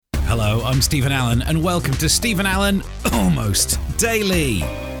Hello, I'm Stephen Allen, and welcome to Stephen Allen Almost Daily.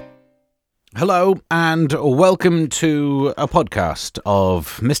 Hello, and welcome to a podcast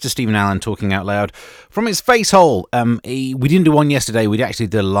of Mr. Stephen Allen talking out loud from his face hole. We didn't do one yesterday, we actually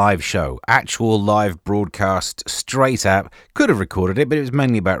did a live show, actual live broadcast, straight up. Could have recorded it, but it was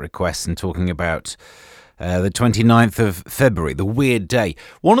mainly about requests and talking about the 29th of February, the weird day.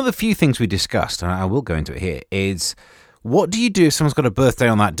 One of the few things we discussed, and I will go into it here, is what do you do if someone's got a birthday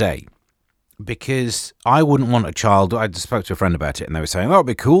on that day? Because I wouldn't want a child. I just spoke to a friend about it and they were saying, oh, it'd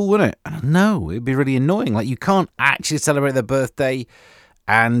be cool, wouldn't it? And no, it'd be really annoying. Like, you can't actually celebrate their birthday,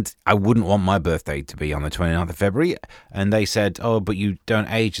 and I wouldn't want my birthday to be on the 29th of February. And they said, oh, but you don't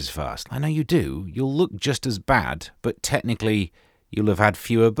age as fast. I know you do. You'll look just as bad, but technically you'll have had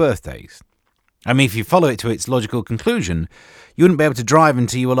fewer birthdays. I mean, if you follow it to its logical conclusion, you wouldn't be able to drive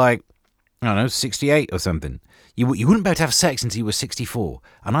until you were like, I don't know, 68 or something. You wouldn't be able to have sex until you were 64.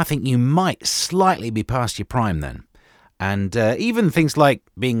 And I think you might slightly be past your prime then. And even things like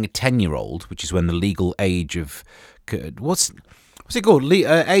being a 10-year-old, which is when the legal age of... What's it called?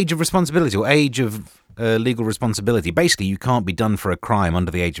 Age of responsibility or age of legal responsibility. Basically, you can't be done for a crime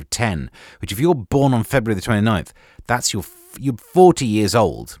under the age of 10. Which if you're born on February the 29th, that's you're 40 years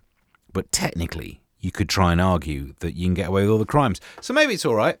old. But technically, you could try and argue that you can get away with all the crimes. So maybe it's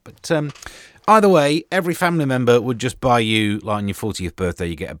all right, but either way, every family member would just buy you, like on your 40th birthday,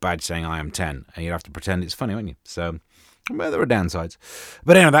 you get a badge saying I am 10, and you'd have to pretend it's funny, wouldn't you? So, well, there are downsides.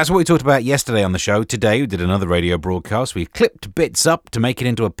 But anyway, that's what we talked about yesterday on the show. Today, we did another radio broadcast. We clipped bits up to make it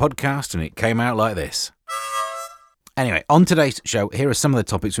into a podcast, and it came out like this. Anyway, on today's show, here are some of the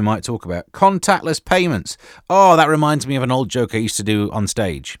topics we might talk about. Contactless payments. Oh, that reminds me of an old joke I used to do on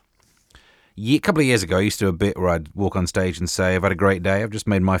stage. A couple of years ago, I used to do a bit where I'd walk on stage and say, I've had a great day, I've just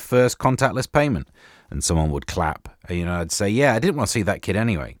made my first contactless payment. And someone would clap. And, I'd say, yeah, I didn't want to see that kid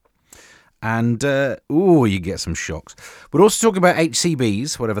anyway. And, you get some shocks. We'll also talk about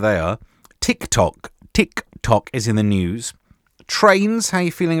HCBs, whatever they are. TikTok is in the news. Trains, how are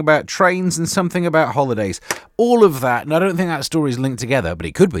you feeling about trains, and something about holidays. All of that, and I don't think that story is linked together, but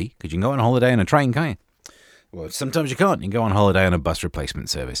it could be, because you can go on holiday on a train, can't you? Well, sometimes you can't. You can go on holiday on a bus replacement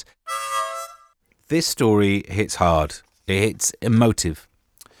service. This story hits hard. It hits emotive.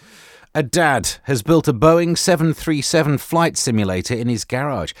 A dad has built a Boeing 737 flight simulator in his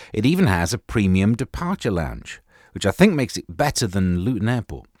garage. It even has a premium departure lounge, which I think makes it better than Luton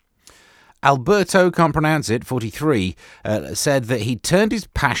Airport. Alberto, can't pronounce it, 43, said that he turned his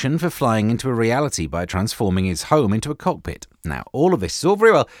passion for flying into a reality by transforming his home into a cockpit. Now, all of this is all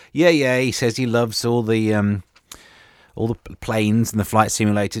very well. Yeah, he says he loves all the planes and the flight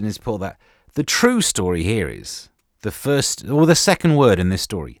simulator and his all that. The true story here is the second word in this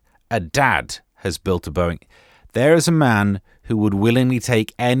story. A dad has built a Boeing. There is a man who would willingly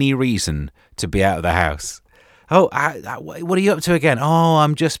take any reason to be out of the house. Oh, what are you up to again? Oh,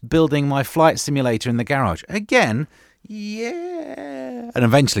 I'm just building my flight simulator in the garage. Again? Yeah. And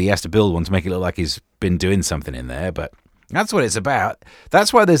eventually he has to build one to make it look like he's been doing something in there, but that's what it's about.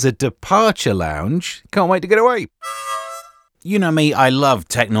 That's why there's a departure lounge. Can't wait to get away. You know me, I love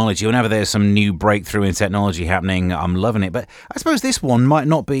technology. Whenever there's some new breakthrough in technology happening, I'm loving it. But I suppose this one might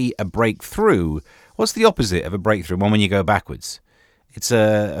not be a breakthrough. What's the opposite of a breakthrough? One when you go backwards. It's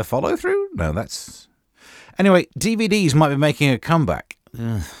a follow-through? No, that's... Anyway, DVDs might be making a comeback.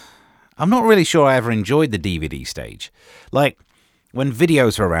 I'm not really sure I ever enjoyed the DVD stage. Like, when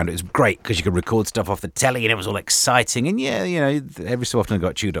videos were around, it was great because you could record stuff off the telly and it was all exciting. And yeah, every so often it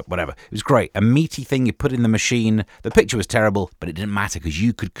got chewed up, whatever. It was great. A meaty thing you put in the machine. The picture was terrible, but it didn't matter because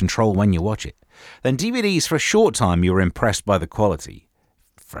you could control when you watch it. Then DVDs, for a short time, you were impressed by the quality.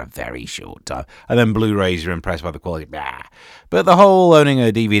 For a very short time. And then Blu-rays, you're impressed by the quality. Bah. But the whole owning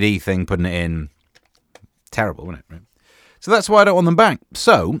a DVD thing, putting it in, terrible, wasn't it? Right? So that's why I don't want them back.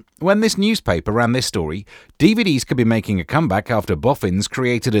 So, when this newspaper ran this story, DVDs could be making a comeback after Boffins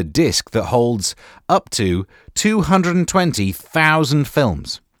created a disc that holds up to 220,000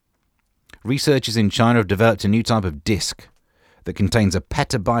 films. Researchers in China have developed a new type of disc that contains a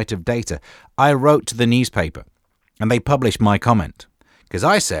petabyte of data. I wrote to the newspaper, and they published my comment. Because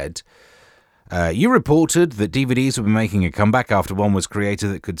I said, you reported that DVDs would be making a comeback after one was created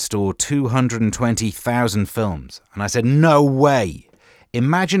that could store 220,000 films. And I said, no way.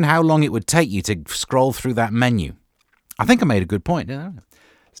 Imagine how long it would take you to scroll through that menu. I think I made a good point, didn't I?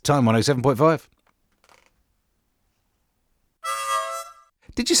 It's time 107.5.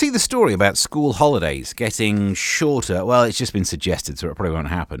 Did you see the story about school holidays getting shorter? Well, it's just been suggested, so it probably won't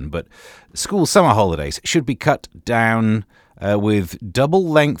happen. But school summer holidays should be cut down with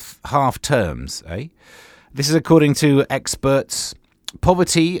double-length half terms, eh? This is according to experts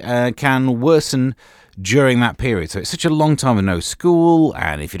poverty can worsen during that period. So it's such a long time with no school,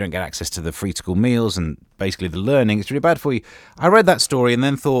 and if you don't get access to the free school meals and basically the learning, it's really bad for you. I read that story and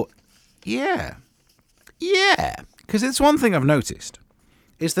then thought, yeah, because it's one thing I've noticed,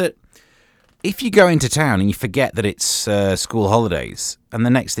 is that if you go into town and you forget that it's school holidays, and the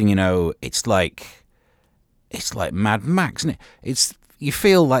next thing you know, it's like Mad Max, isn't it? You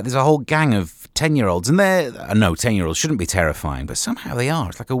feel like there's a whole gang of 10-year-olds, and they're... No, 10-year-olds shouldn't be terrifying, but somehow they are.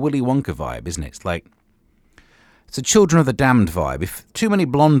 It's like a Willy Wonka vibe, isn't it? It's a Children of the Damned vibe. If too many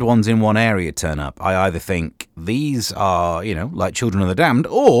blonde ones in one area turn up, I either think these are, like Children of the Damned,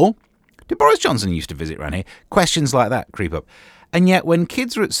 or did Boris Johnson used to visit around here? Questions like that creep up. And yet, when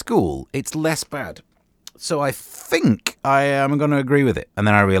kids are at school, it's less bad. So I think I am going to agree with it. And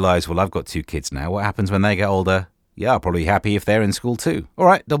then I realise, well, I've got 2 kids now. What happens when they get older? Yeah, I'll probably be happy if they're in school too. All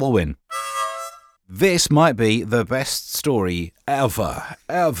right, double win. This might be the best story ever.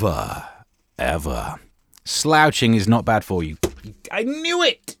 Slouching is not bad for you. I knew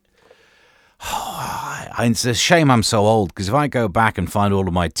it! It's a shame I'm so old, because if I go back and find all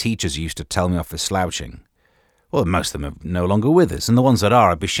of my teachers who used to tell me off for slouching, well, most of them are no longer with us, and the ones that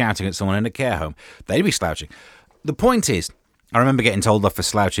are, I'd be shouting at someone in a care home. They'd be slouching. The point is, I remember getting told off for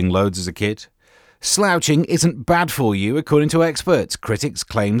slouching loads as a kid. Slouching isn't bad for you, according to experts. Critics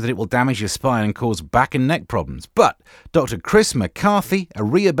claim that it will damage your spine and cause back and neck problems. But Dr. Chris McCarthy, a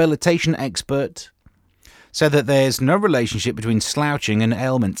rehabilitation expert, said that there's no relationship between slouching and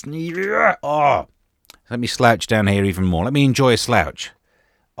ailments. Oh, let me slouch down here even more. Let me enjoy a slouch.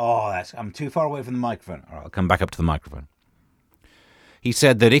 I'm too far away from the microphone. All right, I'll come back up to the microphone. He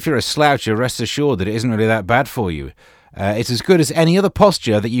said that if you're a sloucher, rest assured that it isn't really that bad for you. It's as good as any other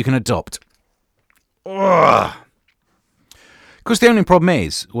posture that you can adopt. Because the only problem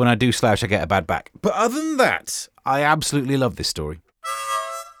is, when I do slouch, I get a bad back. But other than that, I absolutely love this story.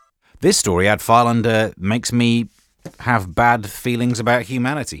 This story I'd file under makes me have bad feelings about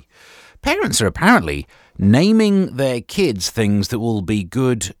humanity. Parents are apparently naming their kids things that will be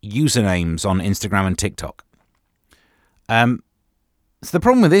good usernames on Instagram and TikTok. So the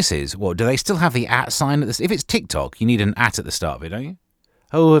problem with this is, do they still have the @ sign at this? If it's TikTok, you need an @ at the start of it, don't you?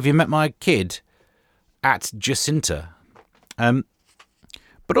 Oh, have you met my kid? @Jacinta.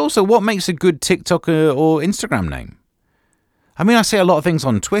 But also, what makes a good TikTok or Instagram name? I mean, I see a lot of things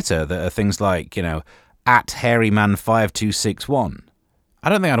on Twitter that are things like, @HairyMan5261. I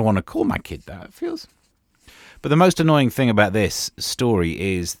don't think I'd want to call my kid that. It feels... But the most annoying thing about this story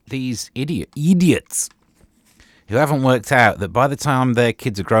is these idiots who haven't worked out that by the time their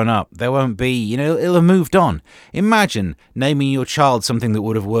kids are grown up, there won't be, it'll have moved on. Imagine naming your child something that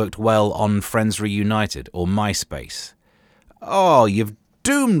would have worked well on Friends Reunited or MySpace. Oh, you've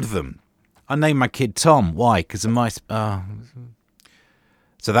doomed them. I named my kid Tom. Why? Because of MySpace.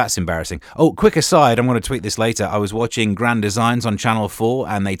 So that's embarrassing. Oh, quick aside, I'm going to tweet this later. I was watching Grand Designs on Channel 4,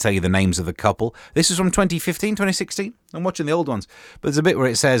 and they tell you the names of the couple. This is from 2015, 2016. I'm watching the old ones. But there's a bit where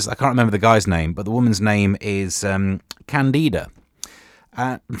it says, I can't remember the guy's name, but the woman's name is Candida.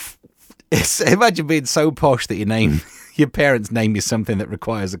 Imagine being so posh that your parents name you something that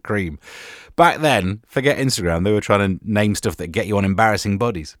requires a cream. Back then, forget Instagram, they were trying to name stuff that get you on embarrassing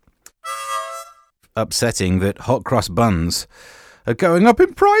bodies. Upsetting that hot cross buns are going up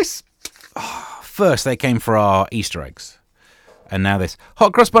in price. First, they came for our Easter eggs. And now this.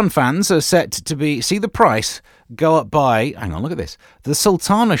 Hot cross bun fans are set to see the price go up by... Hang on, look at this. The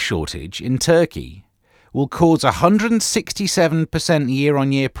sultana shortage in Turkey will cause a 167%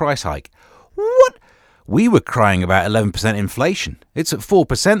 year-on-year price hike. What? We were crying about 11% inflation. It's at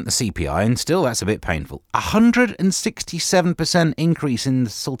 4%, the CPI, and still that's a bit painful. 167% increase in the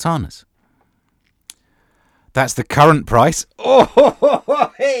sultanas. That's the current price.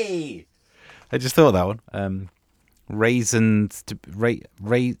 Oh, hey! I just thought that one. Raisins to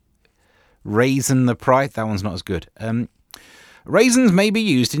raisin the price. That one's not as good. Raisins may be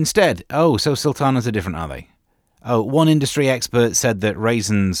used instead. Oh, so sultanas are different, are they? Oh, one industry expert said that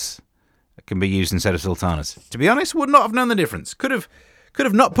raisins can be used instead of sultanas. To be honest, would not have known the difference. Could have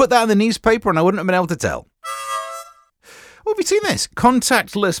not put that in the newspaper, and I wouldn't have been able to tell. Well, have you seen this?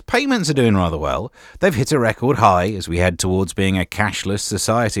 Contactless payments are doing rather well. They've hit a record high as we head towards being a cashless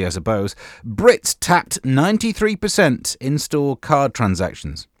society, I suppose. Brits tapped 93% in-store card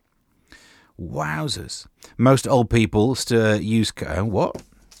transactions. Wowzers. Most old people still use... What?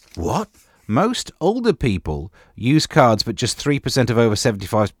 Most older people use cards, but just 3% of over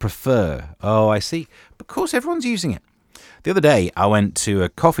 75s prefer. Oh, I see. Of course, everyone's using it. The other day, I went to a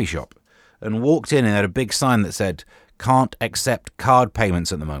coffee shop and walked in and had a big sign that said... can't accept card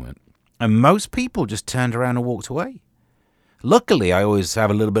payments at the moment. And most people just turned around and walked away. Luckily, I always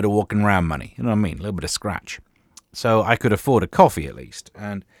have a little bit of walking around money. You know what I mean? A little bit of scratch. So I could afford a coffee at least.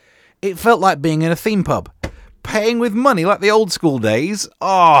 And it felt like being in a theme pub. Paying with money like the old school days.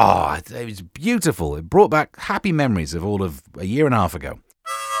 Oh, it was beautiful. It brought back happy memories of all of a year and a half ago.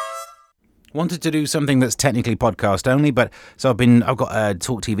 Wanted to do something that's technically podcast only, but so I've got a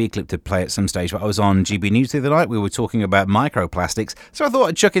Talk TV clip to play at some stage. But I was on GB News the other night. We were talking about microplastics, so I thought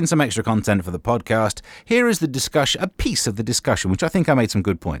I'd chuck in some extra content for the podcast. Here is the discussion, a piece of the discussion, which I think I made some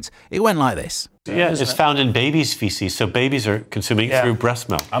good points. It went like this. Yeah, it's found in babies' feces, so babies are consuming it through breast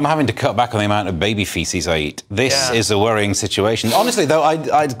milk. I'm having to cut back on the amount of baby feces I eat. This is a worrying situation. Honestly, though, I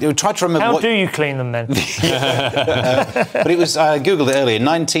tried to remember How do you clean them then? But it was, I Googled it earlier,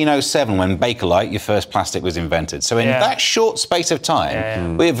 1907 when Bakelite, your first plastic, was invented. So in that short space of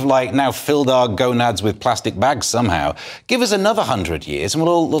time, we've now filled our gonads with plastic bags somehow. Give us another 100 years and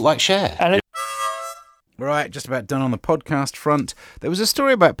we'll all look like Cher. Right, just about done on the podcast front. There was a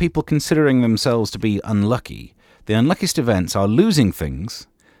story about people considering themselves to be unlucky. The unluckiest events are losing things,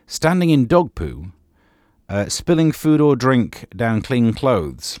 standing in dog poo, spilling food or drink down clean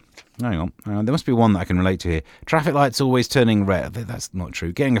clothes. Hang on, there must be one that I can relate to here. Traffic lights always turning red. That's not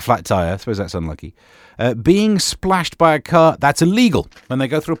true. Getting a flat tyre, I suppose that's unlucky. Being splashed by a car, that's illegal when they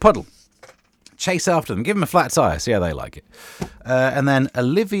go through a puddle. Chase after them, give them a flat tyre, see how they like it. And then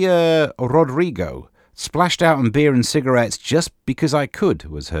Olivia Rodrigo, splashed out on beer and cigarettes just because I could,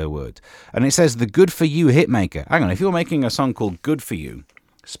 was her word. And it says the Good For You hitmaker. Hang on, if you're making a song called Good For You,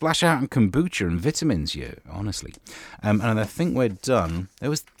 splash out on kombucha and vitamins, honestly. And I think we're done. There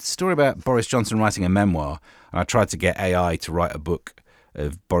was a story about Boris Johnson writing a memoir, and I tried to get AI to write a book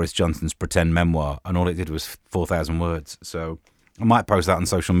of Boris Johnson's pretend memoir, and all it did was 4,000 words. So I might post that on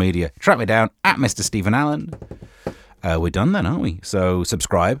social media. Track me down at Mr. Stephen Allen. We're done then, aren't we? So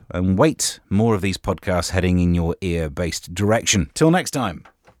subscribe and wait. More of these podcasts heading in your ear-based direction. Till next time.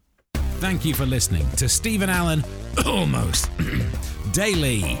 Thank you for listening to Stephen Allen Almost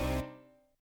Daily.